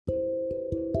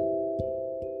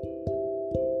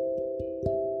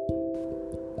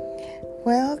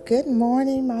Well, good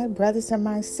morning, my brothers and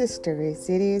my sisters.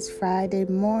 It is Friday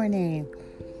morning.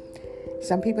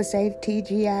 Some people say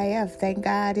TGIF, thank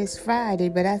God it's Friday,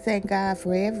 but I thank God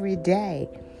for every day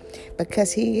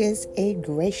because He is a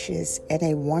gracious and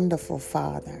a wonderful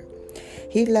Father.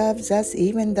 He loves us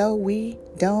even though we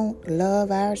don't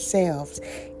love ourselves.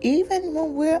 Even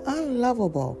when we're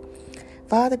unlovable,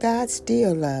 Father God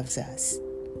still loves us.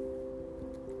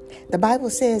 The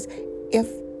Bible says, if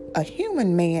a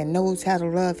human man knows how to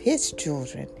love his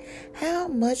children, how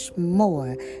much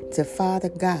more the Father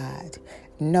God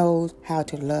knows how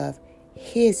to love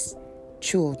his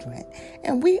children.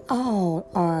 And we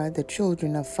all are the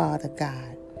children of Father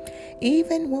God.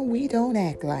 Even when we don't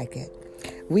act like it,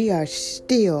 we are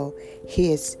still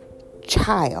his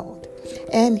child.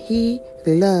 And he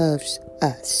loves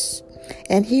us.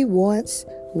 And he wants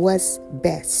what's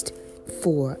best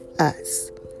for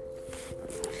us.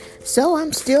 So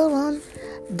I'm still on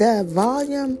the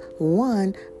volume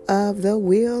 1 of the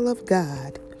Will of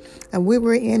God. And we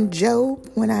were in Job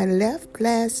when I left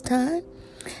last time.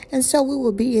 And so we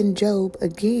will be in Job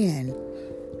again.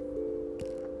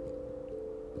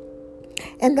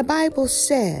 And the Bible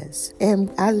says,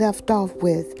 and I left off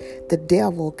with the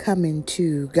devil coming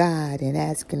to God and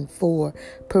asking for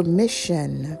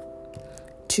permission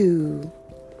to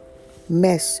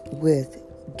mess with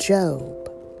Job.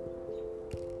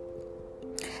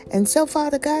 And so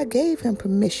Father God gave him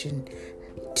permission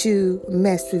to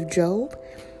mess with Job.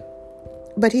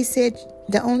 But he said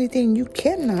the only thing you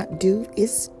cannot do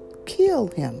is kill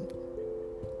him.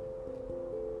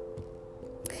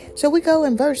 So we go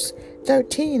in verse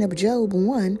 13 of Job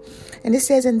 1, and it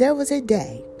says, "And there was a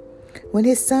day when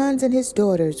his sons and his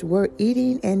daughters were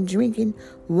eating and drinking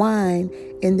wine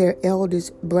in their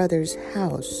eldest brother's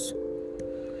house.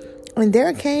 And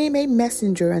there came a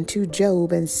messenger unto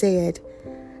Job and said,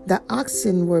 The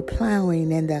oxen were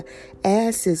plowing and the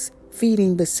asses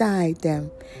feeding beside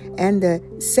them, and the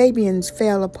Sabeans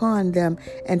fell upon them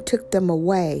and took them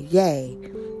away. Yea,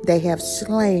 they have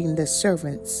slain the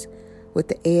servants with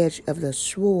the edge of the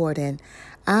sword, and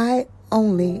I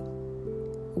only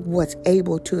was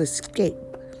able to escape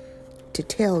to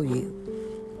tell you.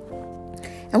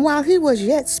 And while he was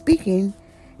yet speaking,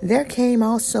 there came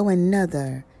also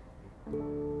another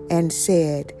and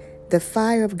said, The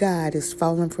fire of God is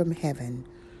fallen from heaven,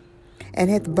 and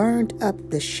hath burned up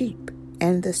the sheep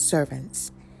and the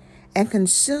servants, and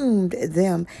consumed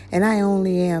them, and I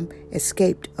only am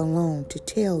escaped alone to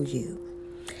tell you."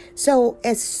 So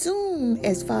as soon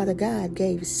as Father God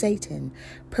gave Satan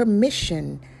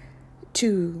permission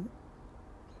to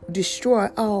destroy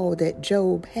all that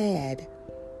Job had,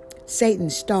 Satan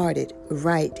started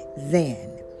right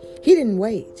then. He didn't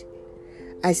wait.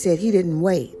 I said he didn't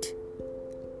wait.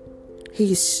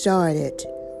 He started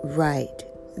right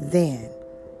then.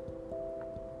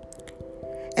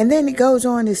 And then it goes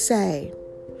on to say,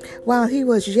 while he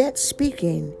was yet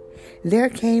speaking, there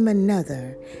came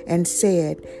another and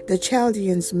said, The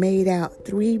Chaldeans made out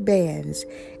 3 bands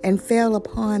and fell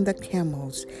upon the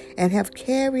camels and have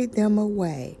carried them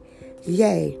away.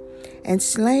 Yea, and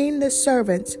slain the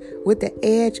servants with the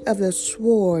edge of the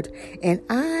sword, and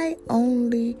I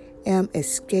only am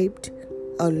escaped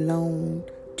alone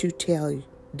to tell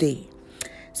thee.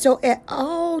 So at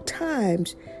all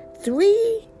times,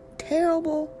 3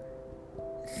 terrible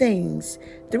things,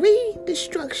 3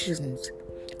 destructions,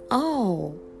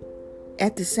 all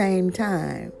at the same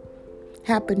time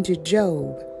happened to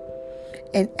Job.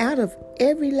 And out of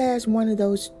every last one of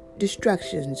those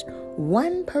destructions,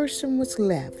 one person was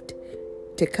left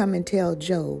to come and tell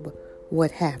Job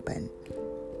what happened.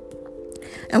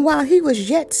 And while he was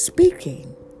yet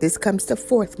speaking, this comes the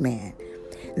 4th man,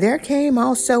 there came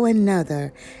also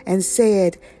another and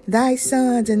said, Thy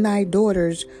sons and thy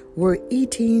daughters were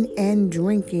eating and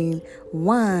drinking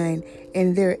wine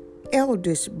in their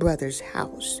eldest brother's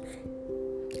house.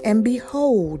 And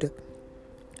behold,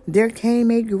 there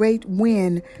came a great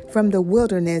wind from the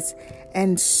wilderness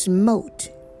and smote.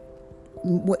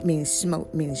 What means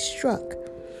smote? Means struck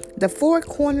the 4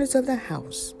 corners of the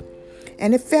house.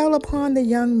 And it fell upon the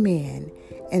young men,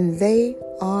 and they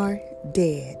are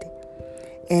dead.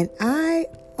 And I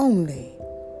only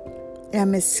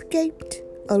am escaped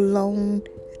alone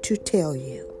to tell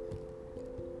you.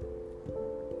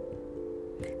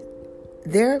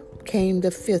 There came the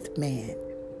 5th man,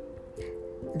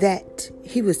 that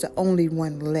he was the only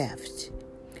one left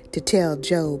to tell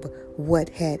Job what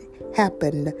had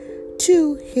happened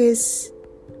to his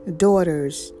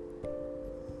daughters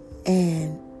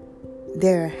and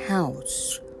their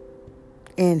house.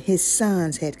 And his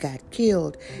sons had got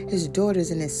killed. His daughters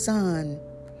and his son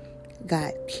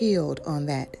got killed on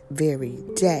that very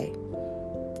day.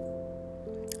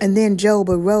 And then Job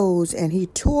arose and he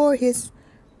tore his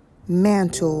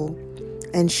mantle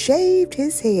and shaved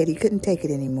his head. He couldn't take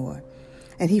it anymore.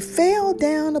 And he fell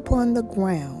down upon the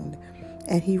ground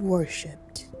and he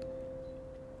worshiped.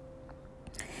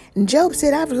 And Job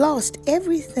said, I've lost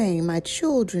everything, my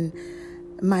children,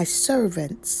 my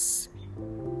servants,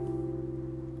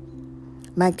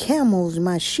 my camels,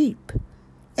 my sheep,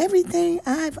 everything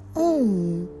I've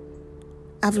owned,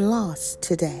 I've lost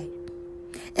today.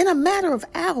 In a matter of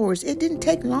hours, it didn't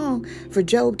take long for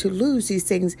Job to lose these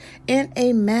things. In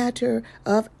a matter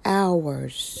of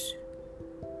hours.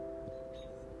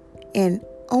 And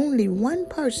only one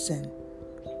person,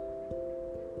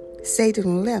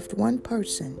 Satan left one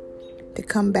person to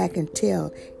come back and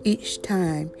tell each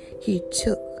time he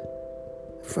took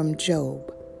from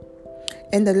Job.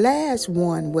 And the last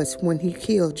one was when he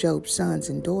killed Job's sons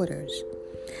and daughters.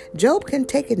 Job couldn't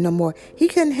take it no more. He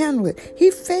couldn't handle it.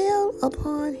 He fell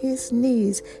upon his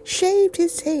knees, shaved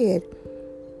his head,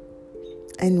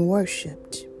 and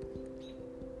worshiped.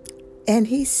 And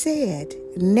he said,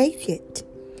 naked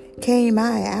came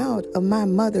I out of my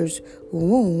mother's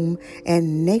womb,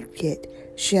 and naked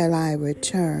shall I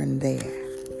return there.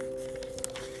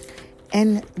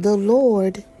 And the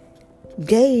Lord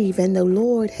gave, and the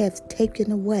Lord hath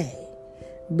taken away.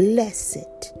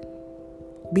 Blessed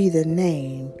be the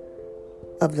name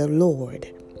of the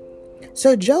Lord.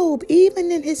 So Job,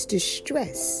 even in his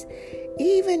distress,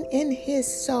 even in his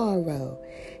sorrow,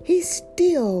 he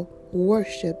still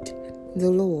worshiped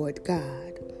the Lord God.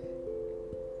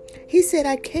 He said,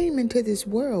 I came into this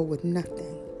world with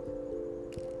nothing,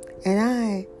 and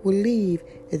I will leave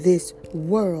this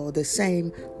world the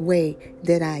same way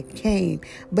that I came.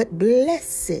 But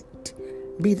blessed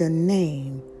be the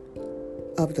name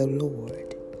of the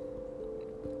Lord.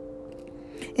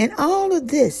 In all of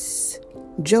this,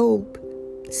 Job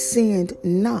sinned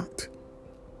not,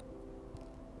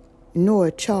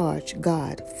 nor charged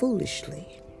God foolishly.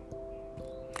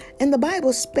 And the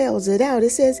Bible spells it out. It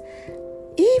says,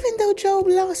 even though Job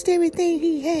lost everything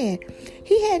he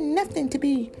had nothing to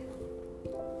be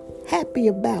happy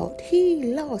about.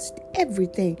 He lost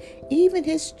everything, even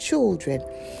his children.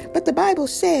 But the Bible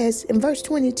says in verse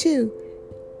 22,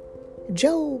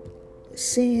 Job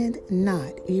sinned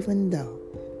not, even though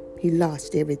he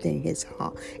lost everything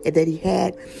that he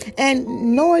had,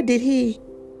 and nor did he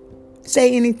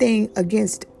say anything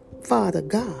against Father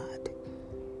God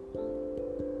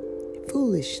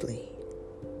foolishly.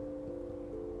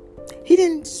 He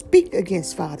didn't speak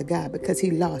against Father God because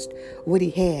he lost what he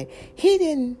had. He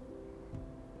didn't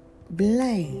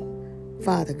blame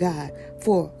Father God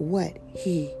for what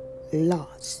he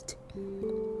lost.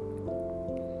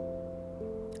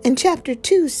 And chapter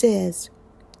 2 says,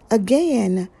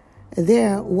 again,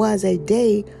 there was a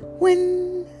day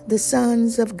when the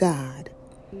sons of God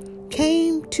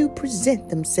came to present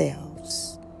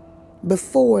themselves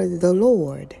before the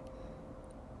Lord.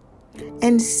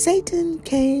 And Satan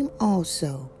came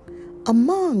also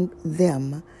among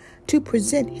them to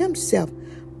present himself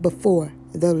before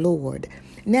the Lord.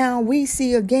 Now we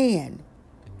see again,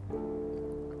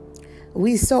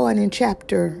 we saw it in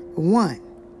chapter 1.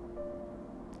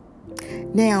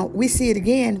 Now we see it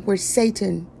again where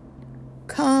Satan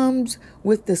comes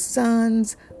with the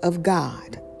sons of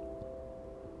God.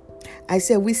 I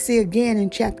said we see again in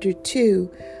chapter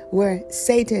 2 where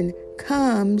Satan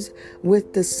comes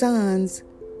with the sons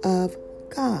of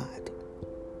God.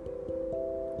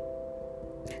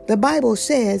 The Bible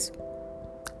says,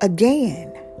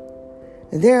 again,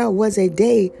 there was a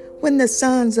day when the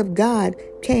sons of God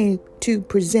came to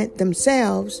present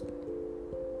themselves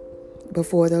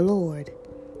before the Lord.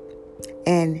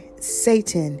 And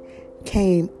Satan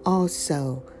came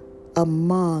also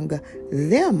among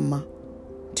them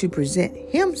to present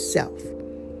himself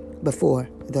before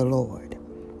the Lord.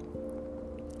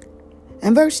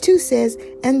 And verse 2 says,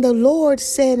 and the Lord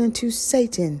said unto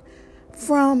Satan,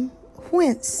 from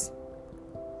whence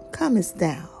comest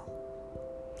thou?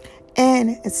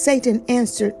 And Satan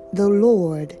answered the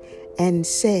Lord and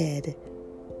said,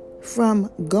 from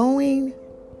going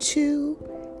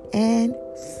to and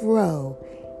fro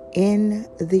in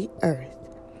the earth,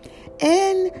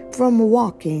 and from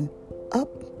walking up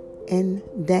and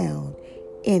down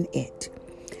in it.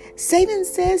 Satan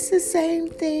says the same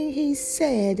thing he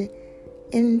said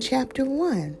in chapter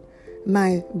 1,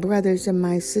 my brothers and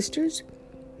my sisters.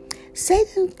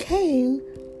 Satan came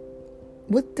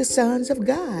with the sons of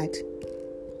God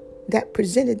that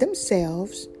presented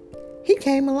themselves. He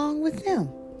came along with them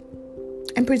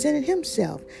and presented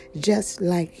himself just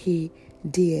like he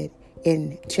did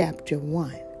in chapter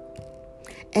 1.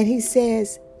 And he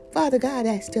says, Father God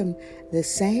asked him the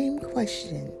same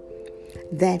question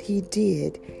that he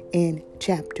did in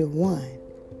chapter 1.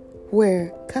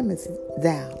 Where comest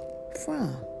thou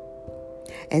from?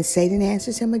 And Satan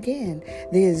answers him again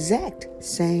the exact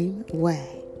same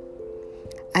way.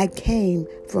 I came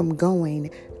from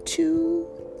going to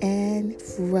and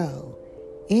fro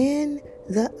in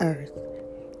the earth,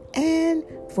 and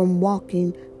from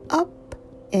walking up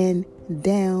and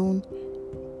down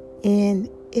in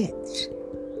it.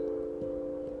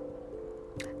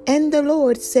 And the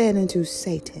Lord said unto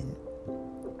Satan,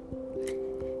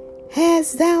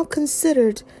 Hast thou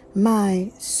considered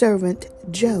my servant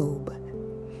Job,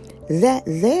 that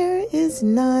there is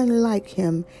none like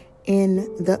him in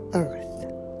the earth,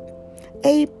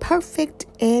 a perfect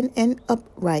and an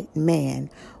upright man,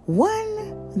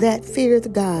 one that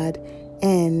feareth God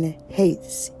and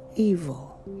hates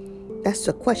evil? That's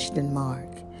a question mark.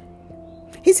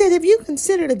 He said, have you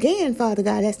considered again, Father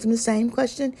God asked him the same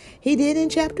question he did in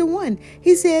chapter 1.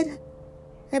 He said,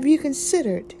 have you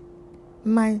considered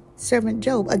my servant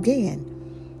Job again?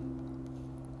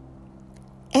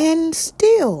 And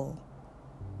still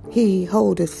he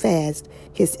holdeth fast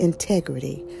his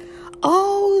integrity,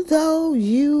 although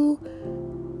you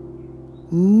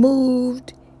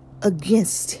moved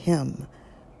against him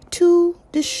to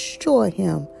destroy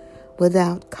him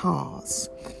without cause.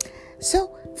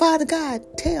 So Father God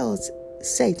tells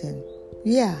Satan,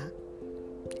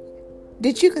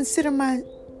 did you consider my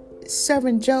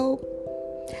servant Job?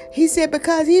 He said,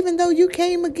 because even though you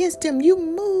came against him, you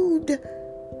moved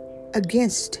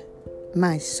against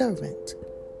my servant.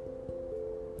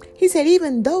 He said,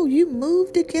 even though you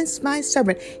moved against my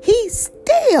servant, he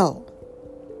still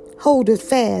holdeth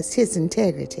fast his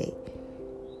integrity.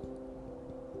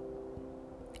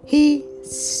 He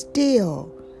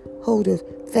still holdeth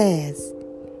fast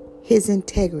his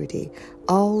integrity,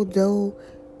 although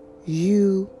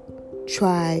you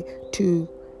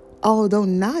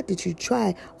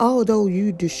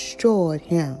destroyed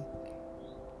him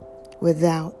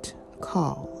without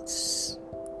cause.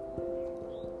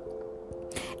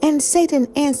 And Satan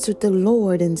answered the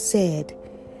Lord and said,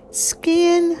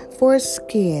 Skin for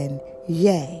skin,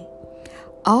 yea,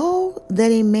 all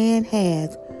that a man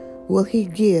hath will he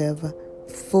give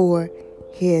for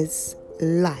his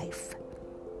life.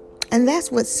 And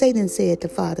that's what Satan said to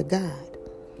Father God.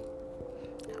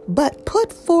 But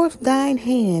put forth thine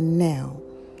hand now,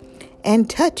 and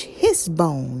touch his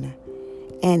bone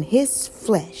and his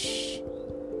flesh,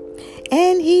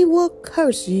 and he will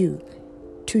curse you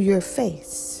to your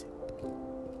face.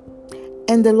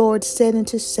 And the Lord said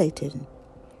unto Satan,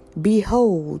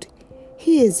 Behold,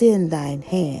 he is in thine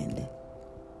hand,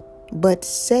 but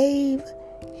save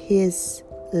his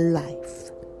life.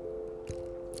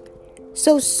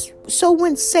 So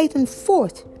went Satan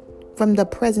forth from the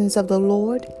presence of the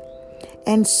Lord,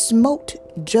 and smote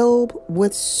Job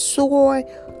with sore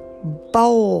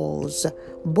boils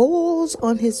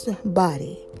on his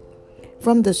body,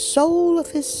 from the sole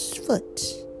of his foot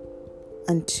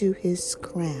unto his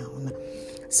crown.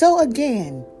 So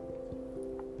again,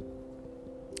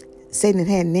 Satan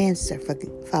had an answer for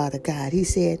Father God. He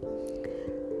said,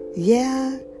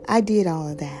 I did all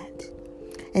of that.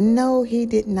 And no, he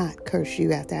did not curse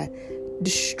you after I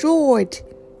destroyed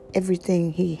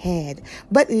everything he had.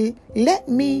 But let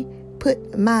me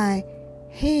put my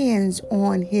hands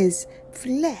on his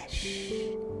flesh,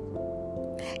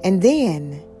 and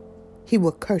then he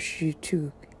will curse you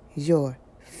to your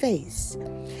face.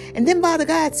 And then Father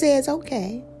God says,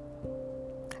 okay,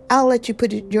 I'll let you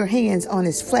put your hands on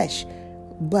his flesh,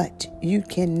 but you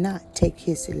cannot take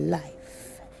his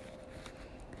life.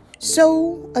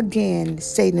 So again,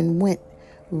 Satan went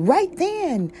right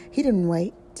then. He didn't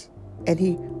wait. And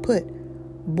he put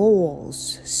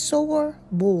sore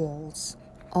boils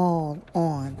all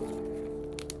on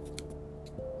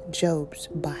Job's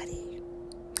body.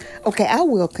 Okay, I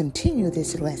will continue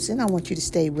this lesson. I want you to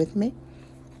stay with me.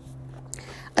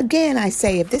 Again, I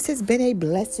say, if this has been a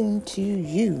blessing to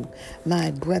you,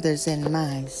 my brothers and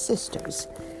my sisters,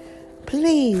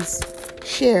 please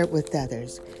share it with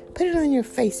others. Put it on your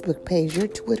Facebook page, your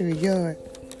Twitter, your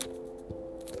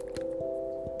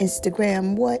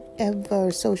Instagram, whatever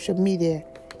social media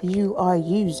you are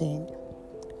using.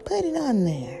 Put it on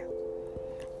there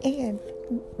and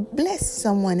bless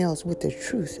someone else with the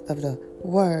truth of the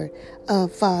word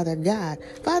of Father God.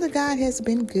 Father God has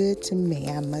been good to me,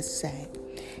 I must say.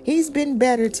 He's been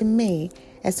better to me,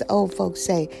 as the old folks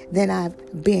say, than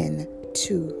I've been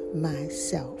to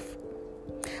myself.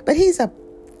 But he's a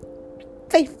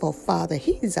faithful Father.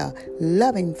 He's a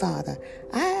loving Father.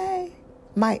 I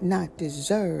might not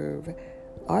deserve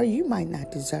or you might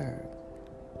not deserve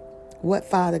what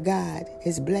Father God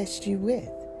has blessed you with.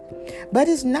 But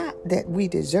it's not that we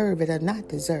deserve it or not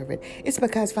deserve it. It's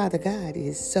because Father God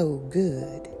is so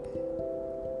good,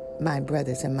 my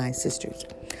brothers and my sisters.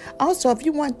 Also, if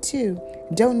you want to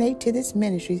donate to this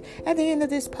ministry, at the end of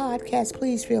this podcast,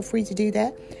 please feel free to do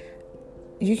that.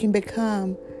 You can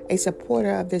become a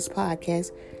supporter of this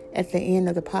podcast. At the end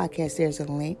of the podcast, there's a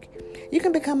link. You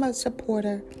can become a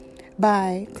supporter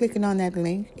by clicking on that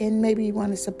link, and maybe you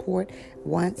want to support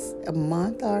once a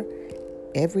month or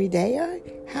every day, or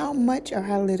how much or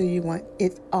how little you want.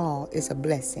 It all is a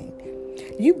blessing.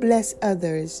 You bless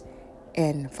others,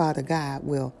 and Father God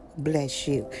will bless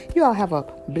you. You all have a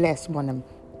blessed,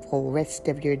 wonderful rest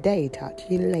of your day. Talk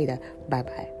to you later.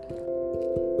 Bye-bye.